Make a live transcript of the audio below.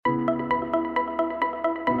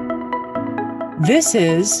This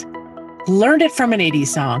is Learned It from an 80s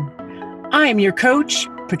Song. I'm your coach,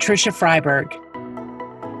 Patricia Friberg.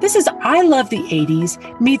 This is I Love the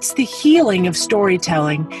 80s meets the healing of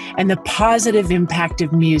storytelling and the positive impact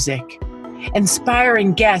of music.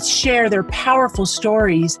 Inspiring guests share their powerful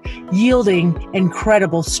stories, yielding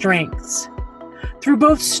incredible strengths. Through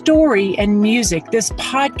both story and music, this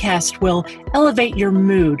podcast will elevate your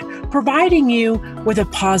mood, providing you with a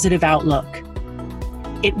positive outlook.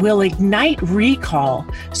 It will ignite recall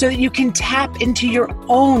so that you can tap into your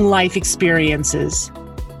own life experiences.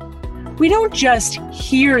 We don't just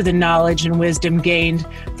hear the knowledge and wisdom gained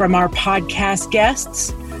from our podcast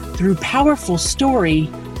guests. Through powerful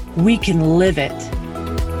story, we can live it.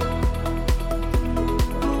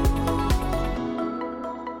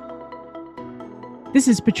 This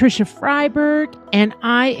is Patricia Friberg, and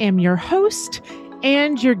I am your host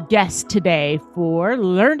and your guest today for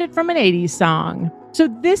Learned It from an 80s Song. So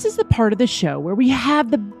this is the part of the show where we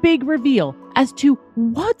have the big reveal as to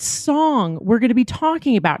what song we're going to be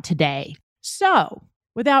talking about today. So,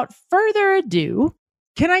 without further ado,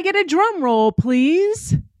 can I get a drum roll,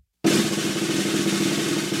 please?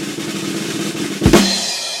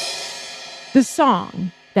 The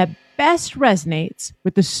song that best resonates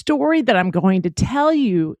with the story that I'm going to tell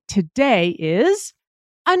you today is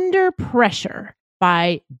Under Pressure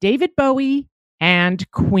by David Bowie and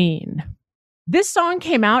Queen. This song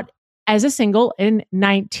came out as a single in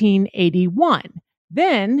 1981.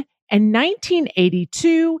 Then, in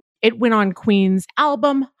 1982, it went on Queen's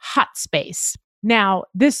album Hot Space. Now,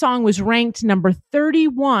 this song was ranked number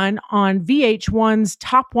 31 on VH1's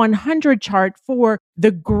Top 100 chart for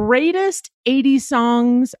the greatest 80s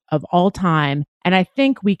songs of all time. And I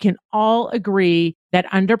think we can all agree that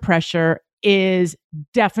Under Pressure is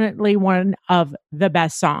definitely one of the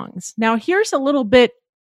best songs. Now, here's a little bit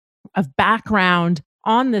of background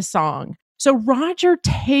on this song. So Roger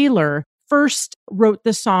Taylor first wrote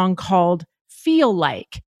the song called Feel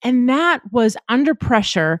Like, and that was Under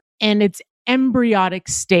Pressure in its embryonic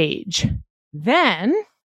stage. Then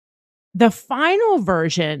the final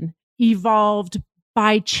version evolved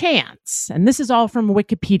by chance, and this is all from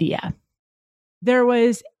Wikipedia. There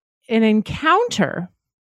was an encounter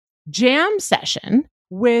jam session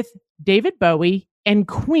with David Bowie and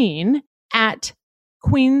Queen at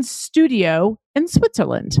Queen's studio in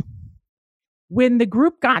Switzerland. When the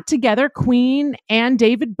group got together, Queen and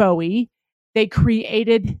David Bowie, they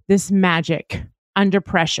created this magic, Under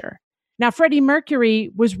Pressure. Now, Freddie Mercury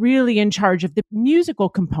was really in charge of the musical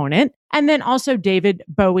component, and then also David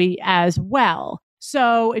Bowie as well.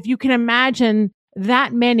 So if you can imagine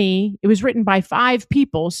that many, it was written by 5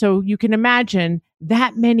 people, so you can imagine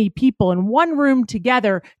that many people in one room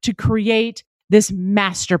together to create this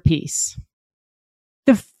masterpiece.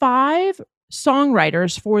 The 5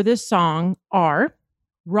 songwriters for this song are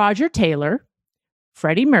Roger Taylor,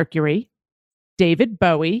 Freddie Mercury, David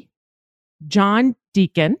Bowie, John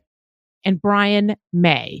Deacon, and Brian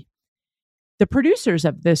May. The producers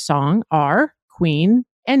of this song are Queen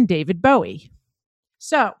and David Bowie.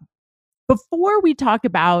 So, before we talk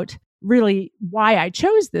about really why I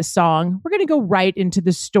chose this song, we're going to go right into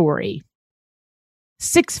the story.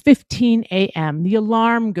 6:15 a.m., the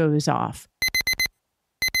alarm goes off.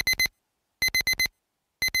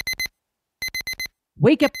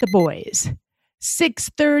 Wake up the boys.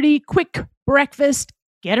 6:30, quick breakfast,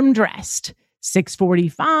 get them dressed.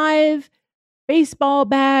 6:45, baseball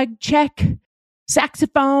bag, check.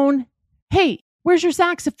 Saxophone. Hey, where's your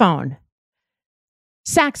saxophone?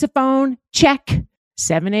 Saxophone, check.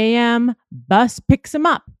 7 a.m., bus picks them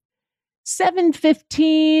up.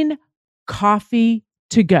 7:15, coffee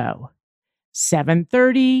to go.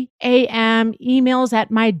 7:30 a.m., emails at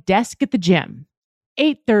my desk at the gym.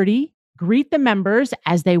 8:30, greet the members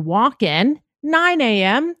as they walk in. 9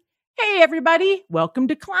 a.m., hey everybody, welcome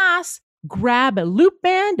to class. Grab a loop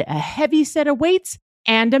band, a heavy set of weights,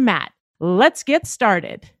 and a mat. Let's get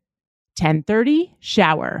started. 10:30,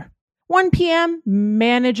 shower. 1 p.m.,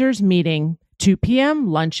 manager's meeting. 2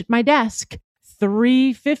 p.m., lunch at my desk.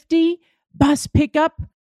 3:50, bus pickup.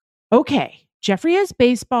 Okay, Jeffrey has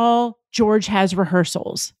baseball, George has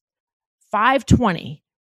rehearsals. 5:20,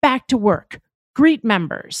 back to work. Greet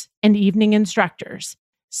members and evening instructors.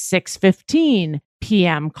 6:15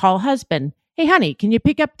 p.m., call husband. Hey, honey, can you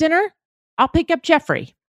pick up dinner? I'll pick up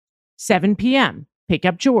Jeffrey. 7 p.m., pick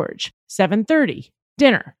up George. 7:30,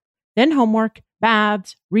 dinner. Then homework,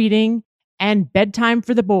 baths, reading, and bedtime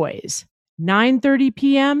for the boys. 9:30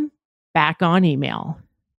 p.m., back on email.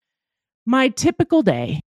 My typical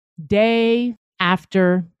day, day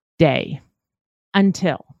after day,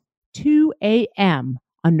 until 2 a.m.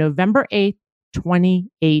 on November 8th,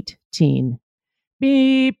 2018.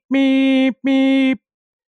 Beep, beep, beep.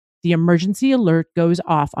 The emergency alert goes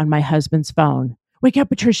off on my husband's phone. Wake up,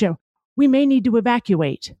 Patricia. We may need to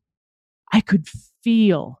evacuate. I could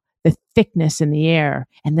feel the thickness in the air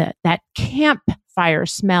and that campfire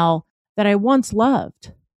smell that I once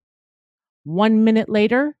loved. 1 minute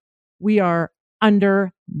later, we are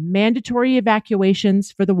under mandatory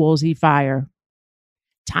evacuations for the Woolsey fire.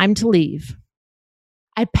 Time to leave.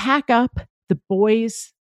 I pack up the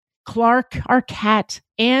boys, Clark, our cat,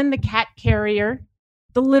 and the cat carrier,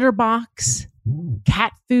 the litter box,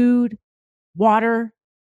 cat food, water.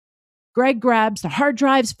 Greg grabs the hard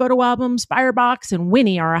drives, photo albums, firebox, and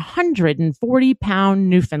Winnie, our 140-pound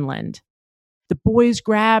Newfoundland. The boys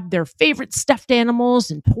grab their favorite stuffed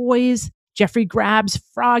animals and toys. Jeffrey grabs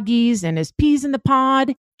Froggies and his peas in the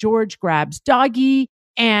pod. George grabs Doggy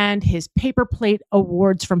and his paper plate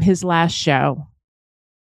awards from his last show.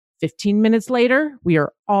 15 minutes later, we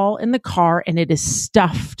are all in the car and it is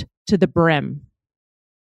stuffed to the brim.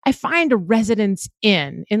 I find a Residence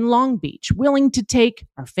Inn in Long Beach willing to take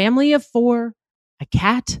our family of 4, a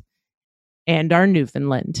cat, and our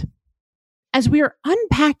Newfoundland. As we are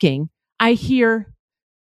unpacking, I hear,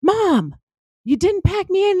 "Mom, you didn't pack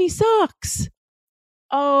me any socks."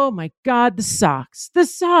 Oh my God, the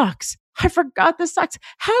socks. I forgot the socks.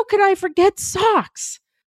 How could I forget socks?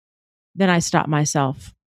 Then I stop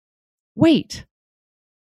myself. Wait,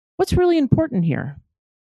 what's really important here?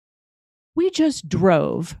 We just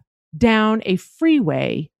drove down a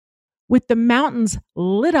freeway with the mountains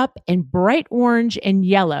lit up in bright orange and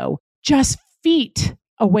yellow, just feet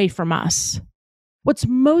away from us. What's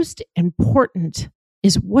most important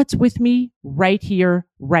is what's with me right here,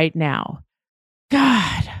 right now.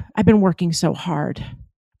 God, I've been working so hard.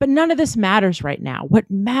 But none of this matters right now. What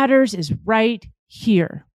matters is right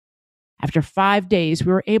here. After 5 days,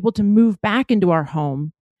 we were able to move back into our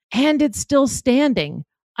home, and it's still standing,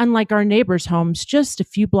 unlike our neighbors' homes just a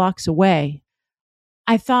few blocks away.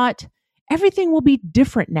 I thought, everything will be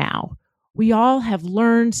different now. We all have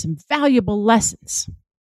learned some valuable lessons.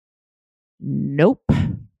 Nope.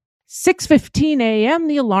 6:15 a.m.,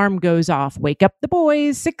 the alarm goes off. Wake up the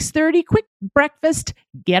boys. 6:30, quick breakfast.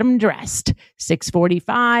 Get them dressed.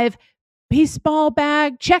 6:45, baseball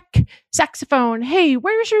bag, check. Saxophone. Hey,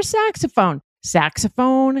 where's your saxophone?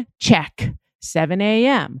 Saxophone, check. 7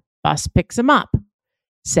 a.m., bus picks them up.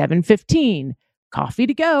 7:15, coffee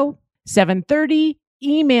to go. 7:30,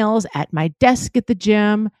 emails at my desk at the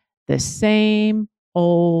gym. The same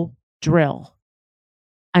old drill.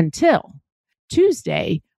 Until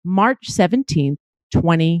Tuesday, March 17th,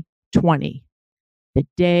 2020, the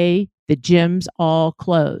day the gyms all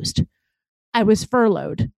closed. I was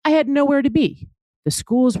furloughed. I had nowhere to be. The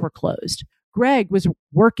schools were closed. Greg was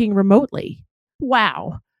working remotely.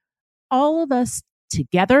 Wow. All of us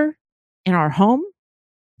together in our home?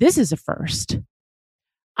 This is a first.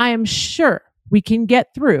 I am sure we can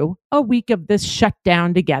get through a week of this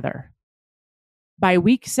shutdown together. By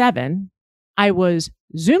week 7, I was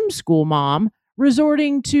Zoom school mom,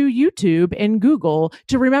 resorting to YouTube and Google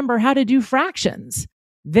to remember how to do fractions.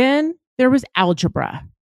 Then there was algebra.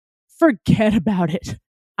 Forget about it.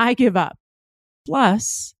 I give up.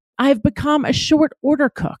 Plus, I've become a short order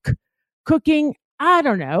cook, cooking,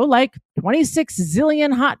 like 26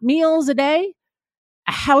 zillion hot meals a day.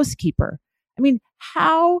 A housekeeper.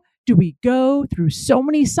 How do we go through so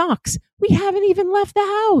many socks? We haven't even left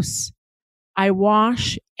the house. I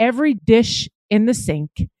wash every dish in the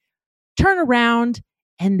sink, turn around,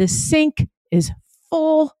 and the sink is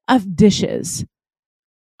full of dishes.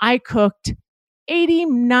 I cooked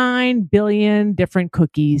 89 billion different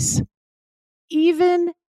cookies.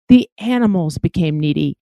 Even the animals became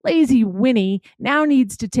needy. Lazy Winnie now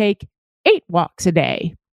needs to take 8 walks a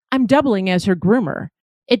day. I'm doubling as her groomer.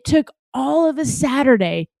 It took all of a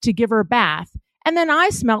Saturday to give her a bath, and then I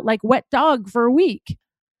smelt like wet dog for a week.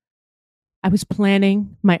 I was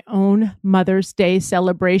planning my own Mother's Day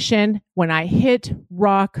celebration when I hit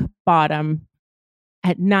rock bottom.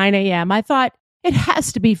 At 9 a.m., I thought it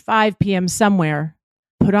has to be 5 p.m. somewhere.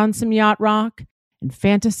 Put on some yacht rock and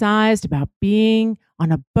fantasized about being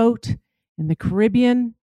on a boat in the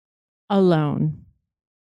Caribbean alone.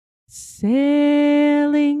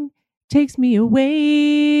 Sailing takes me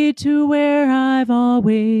away to where I've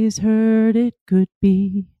always heard it could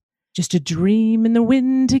be. Just a dream in the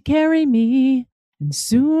wind to carry me, and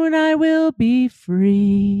soon I will be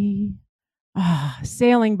free.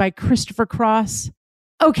 Sailing by Christopher Cross.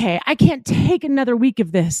 Okay, I can't take another week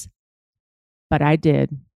of this. But I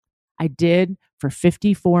did. I did for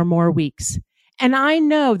 54 more weeks. And I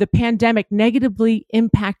know the pandemic negatively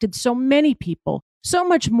impacted so many people, so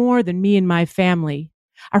much more than me and my family.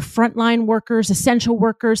 Our frontline workers, essential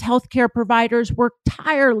workers, healthcare providers work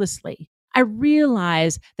tirelessly. I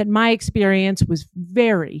realize that my experience was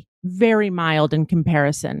very, very mild in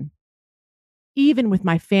comparison. Even with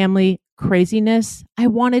my family craziness, I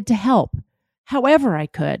wanted to help however I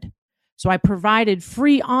could. So I provided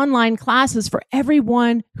free online classes for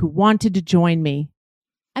everyone who wanted to join me.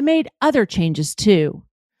 I made other changes too.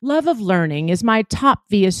 Love of learning is my top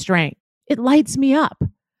VIA strength. It lights me up.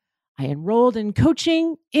 I enrolled in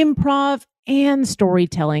coaching, improv, and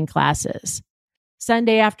storytelling classes.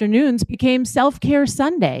 Sunday afternoons became Self-Care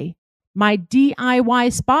Sunday, my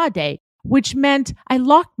DIY spa day, which meant I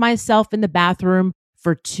locked myself in the bathroom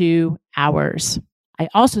for 2 hours. I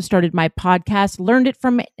also started my podcast, Learned It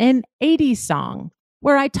from an 80s Song,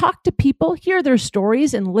 where I talk to people, hear their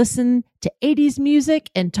stories, and listen to 80s music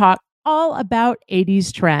and talk all about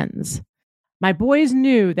 80s trends. My boys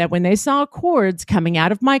knew that when they saw cords coming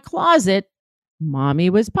out of my closet, Mommy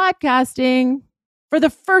was podcasting. For the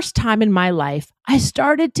first time in my life, I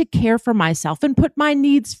started to care for myself and put my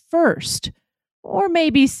needs first, or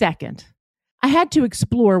maybe second. I had to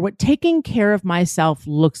explore what taking care of myself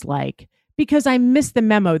looks like because I missed the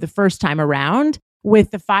memo the first time around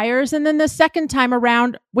with the fires and then the second time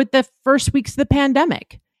around with the first weeks of the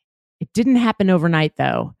pandemic. It didn't happen overnight,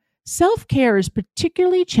 though. Self-care is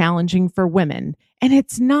particularly challenging for women, and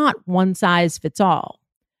it's not one size fits all.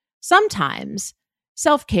 Sometimes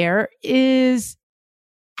self-care is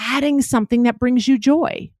adding something that brings you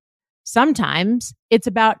joy. Sometimes it's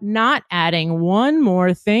about not adding one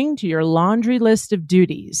more thing to your laundry list of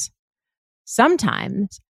duties.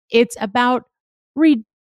 Sometimes it's about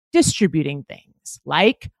redistributing things,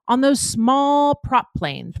 like on those small prop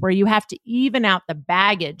planes where you have to even out the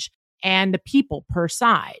baggage and the people per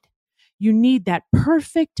side. You need that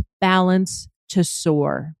perfect balance to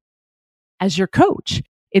soar. As your coach,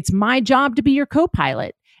 it's my job to be your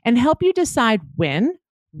co-pilot and help you decide when,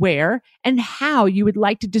 where, and how you would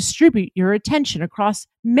like to distribute your attention across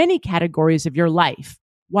many categories of your life,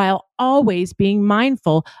 while always being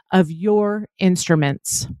mindful of your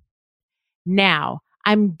instruments. Now,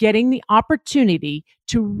 I'm getting the opportunity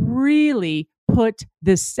to really put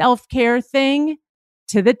this self-care thing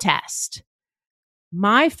to the test.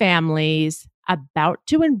 My family's about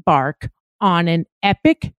to embark on an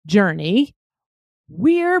epic journey.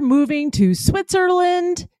 We're moving to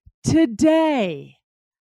Switzerland today.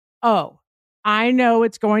 Oh, I know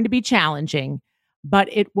it's going to be challenging, but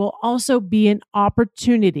it will also be an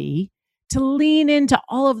opportunity to lean into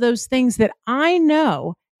all of those things that I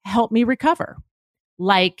know help me recover,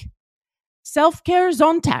 like Self-Care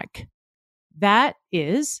Sonntag. That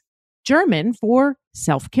is German for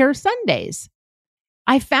Self-Care Sundays.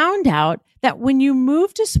 I found out that when you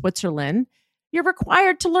move to Switzerland, you're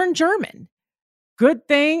required to learn German. Good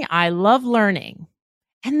thing I love learning.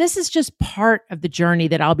 And this is just part of the journey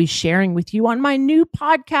that I'll be sharing with you on my new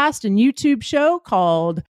podcast and YouTube show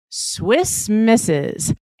called Swiss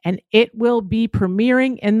Misses. And it will be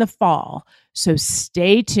premiering in the fall. So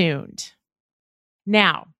stay tuned.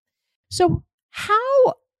 Now, so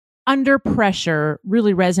how Under Pressure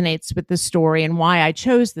really resonates with the story and why I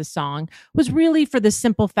chose this song was really for the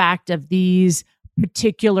simple fact of these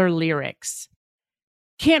particular lyrics.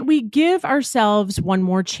 Can't we give ourselves one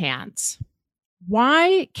more chance?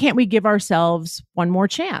 Why can't we give ourselves one more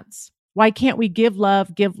chance? Why can't we give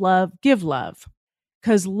love, give love, give love?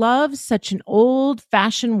 Because love's such an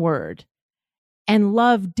old-fashioned word, and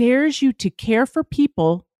love dares you to care for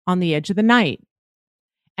people on the edge of the night.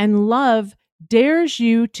 And love dares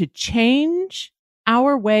you to change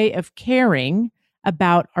our way of caring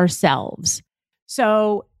about ourselves.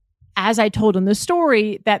 So, as I told in the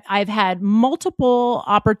story, that I've had multiple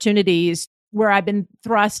opportunities where I've been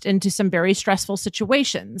thrust into some very stressful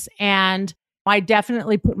situations. And I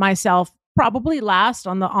definitely put myself probably last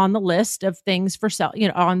on the list of things for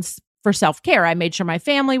for self-care. I made sure my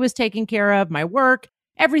family was taken care of, my work,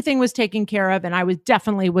 everything was taken care of, and I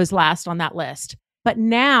definitely was last on that list. But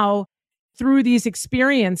now, through these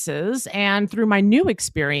experiences and through my new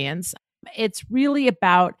experience, it's really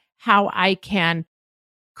about how I can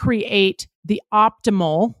create the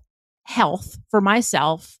optimal health for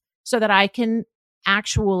myself so that I can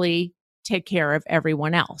actually take care of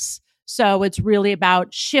everyone else. So it's really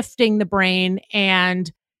about shifting the brain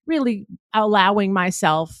and really allowing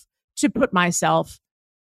myself to put myself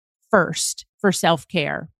first for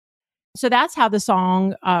self-care. So that's how the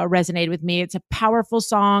song resonated with me. It's a powerful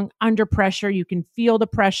song, Under Pressure. You can feel the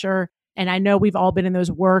pressure. And I know we've all been in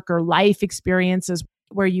those work or life experiences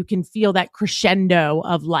where you can feel that crescendo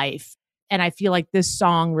of life. And I feel like this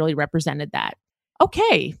song really represented that.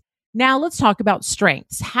 Okay, now let's talk about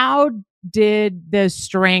strengths. How did the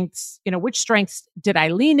strengths, which strengths did I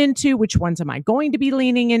lean into? Which ones am I going to be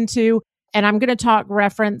leaning into? And I'm going to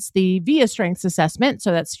reference the VIA Strengths Assessment.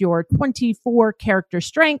 So that's your 24 character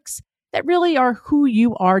strengths that really are who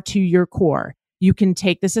you are to your core. You can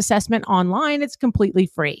take this assessment online. It's completely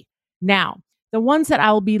free. Now, the ones that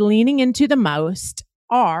I'll be leaning into the most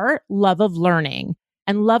are love of learning.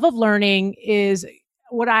 And love of learning is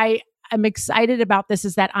what I am excited about this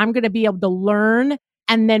is that I'm going to be able to learn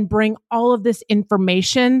and then bring all of this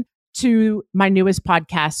information to my newest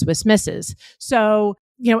podcast, Swiss Misses. So,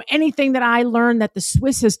 anything that I learned that the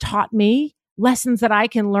Swiss has taught me, lessons that I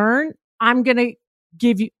can learn, I'm going to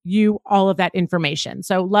give you all of that information.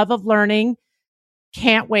 So love of learning,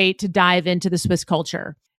 can't wait to dive into the Swiss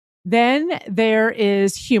culture. Then there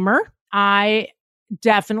is humor. I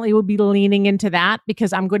definitely will be leaning into that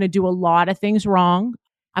because I'm going to do a lot of things wrong.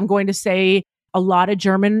 I'm going to say a lot of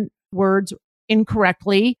German words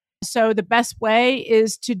incorrectly. So the best way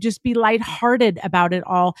is to just be lighthearted about it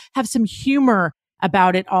all, have some humor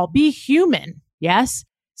about it all, be human. Yes.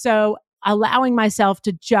 So allowing myself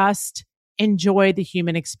to just enjoy the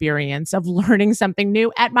human experience of learning something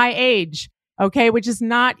new at my age. Okay. Which is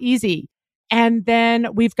not easy. And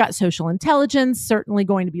then we've got social intelligence, certainly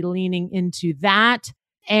going to be leaning into that,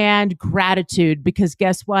 and gratitude, because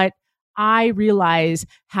guess what? I realize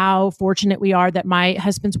how fortunate we are that my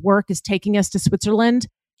husband's work is taking us to Switzerland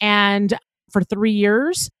and for 3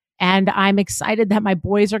 years. And I'm excited that my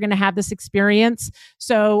boys are going to have this experience.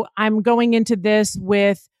 So I'm going into this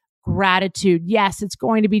with gratitude. Yes, it's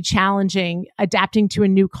going to be challenging adapting to a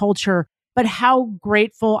new culture, but how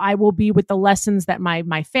grateful I will be with the lessons that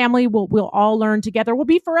my family will all learn together will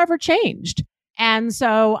be forever changed. And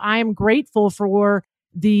so I'm grateful for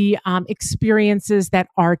the experiences that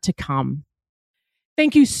are to come.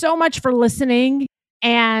 Thank you so much for listening.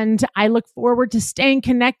 And I look forward to staying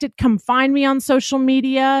connected. Come find me on social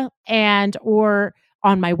media or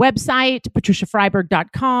on my website,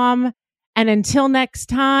 patriciafriberg.com. And until next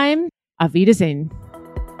time, auf Wiedersehen.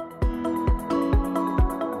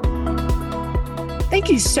 Thank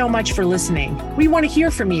you so much for listening. We want to hear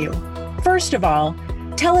from you. First of all,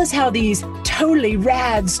 tell us how these totally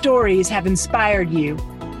rad stories have inspired you.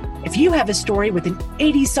 If you have a story with an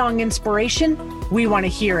 80s song inspiration, we want to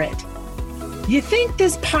hear it. You think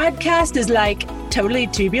this podcast is like totally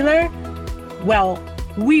tubular? Well,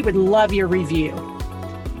 we would love your review.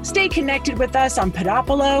 Stay connected with us on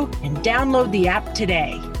Podopolo and download the app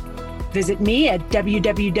today. Visit me at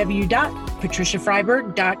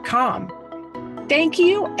www.patriciafriberg.com. Thank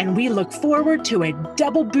you, and we look forward to a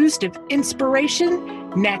double boost of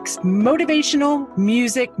inspiration next Motivational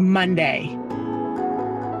Music Monday.